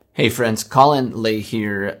Hey friends, Colin Lay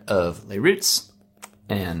here of Lay Roots,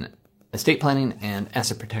 an estate planning and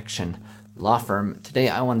asset protection law firm. Today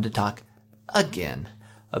I wanted to talk again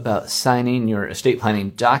about signing your estate planning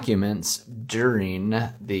documents during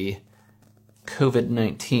the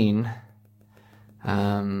COVID-19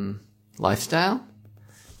 lifestyle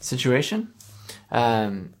situation.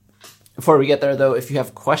 Before we get there though, if you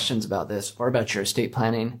have questions about this or about your estate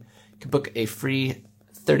planning, you can book a free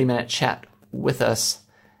 30-minute chat with us.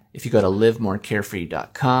 If you go to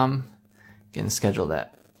livemorecarefree.com, you can schedule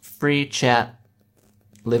that free chat,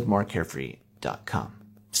 livemorecarefree.com.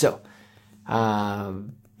 So,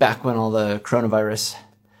 back when all the coronavirus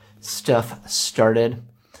stuff started,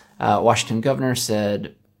 Washington governor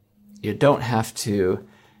said you don't have to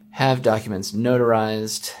have documents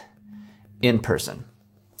notarized in person.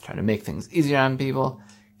 Trying to make things easier on people,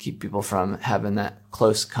 keep people from having that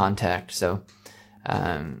close contact. So,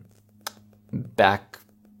 back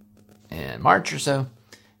in March or so,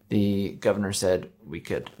 the governor said we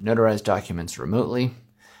could notarize documents remotely.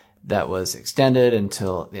 That was extended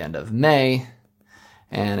until the end of May,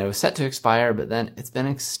 and it was set to expire, but then it's been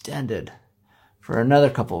extended for another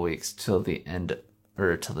couple of weeks till the end,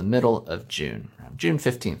 or till the middle of June, around June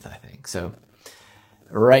 15th, I think. So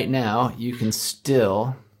right now, you can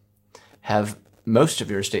still have most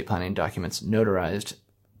of your estate planning documents notarized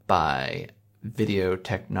by video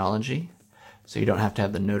technology. So you don't have to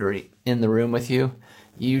have the notary in the room with you.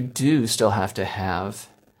 You do still have to have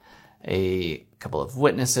a couple of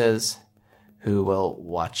witnesses who will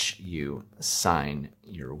watch you sign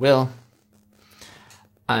your will.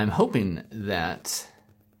 I'm hoping that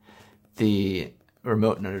the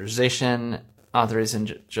remote notarization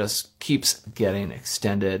authorization just keeps getting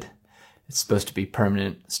extended. It's supposed to be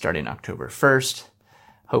permanent starting October 1st.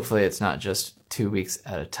 Hopefully it's not just 2 weeks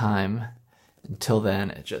at a time. Until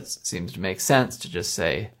then, it just seems to make sense to just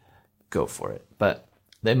say, go for it. But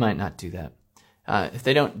they might not do that. If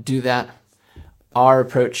they don't do that, our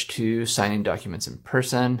approach to signing documents in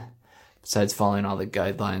person, besides following all the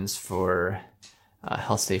guidelines for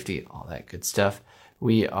health, safety, all that good stuff,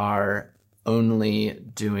 we are only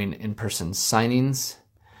doing in-person signings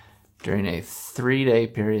during a 3-day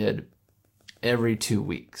period every 2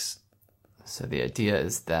 weeks. So the idea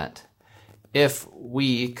is that if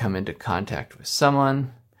we come into contact with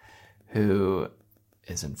someone who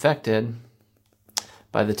is infected,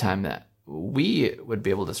 by the time that we would be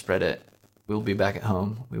able to spread it, we'll be back at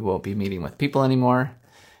home. We won't be meeting with people anymore.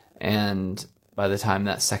 And by the time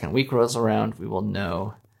that second week rolls around, we will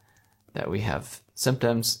know that we have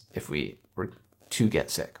symptoms if we were to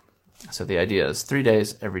get sick. So the idea is 3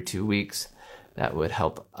 days every 2 weeks. That would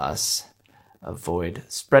help us avoid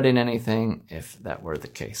spreading anything if that were the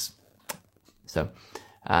case. So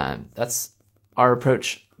that's our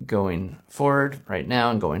approach going forward right now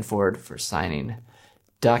and going forward for signing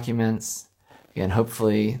documents. Again,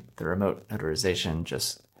 hopefully the remote notarization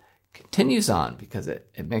just continues on because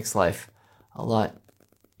it makes life a lot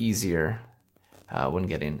easier when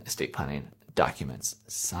getting estate planning documents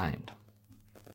signed.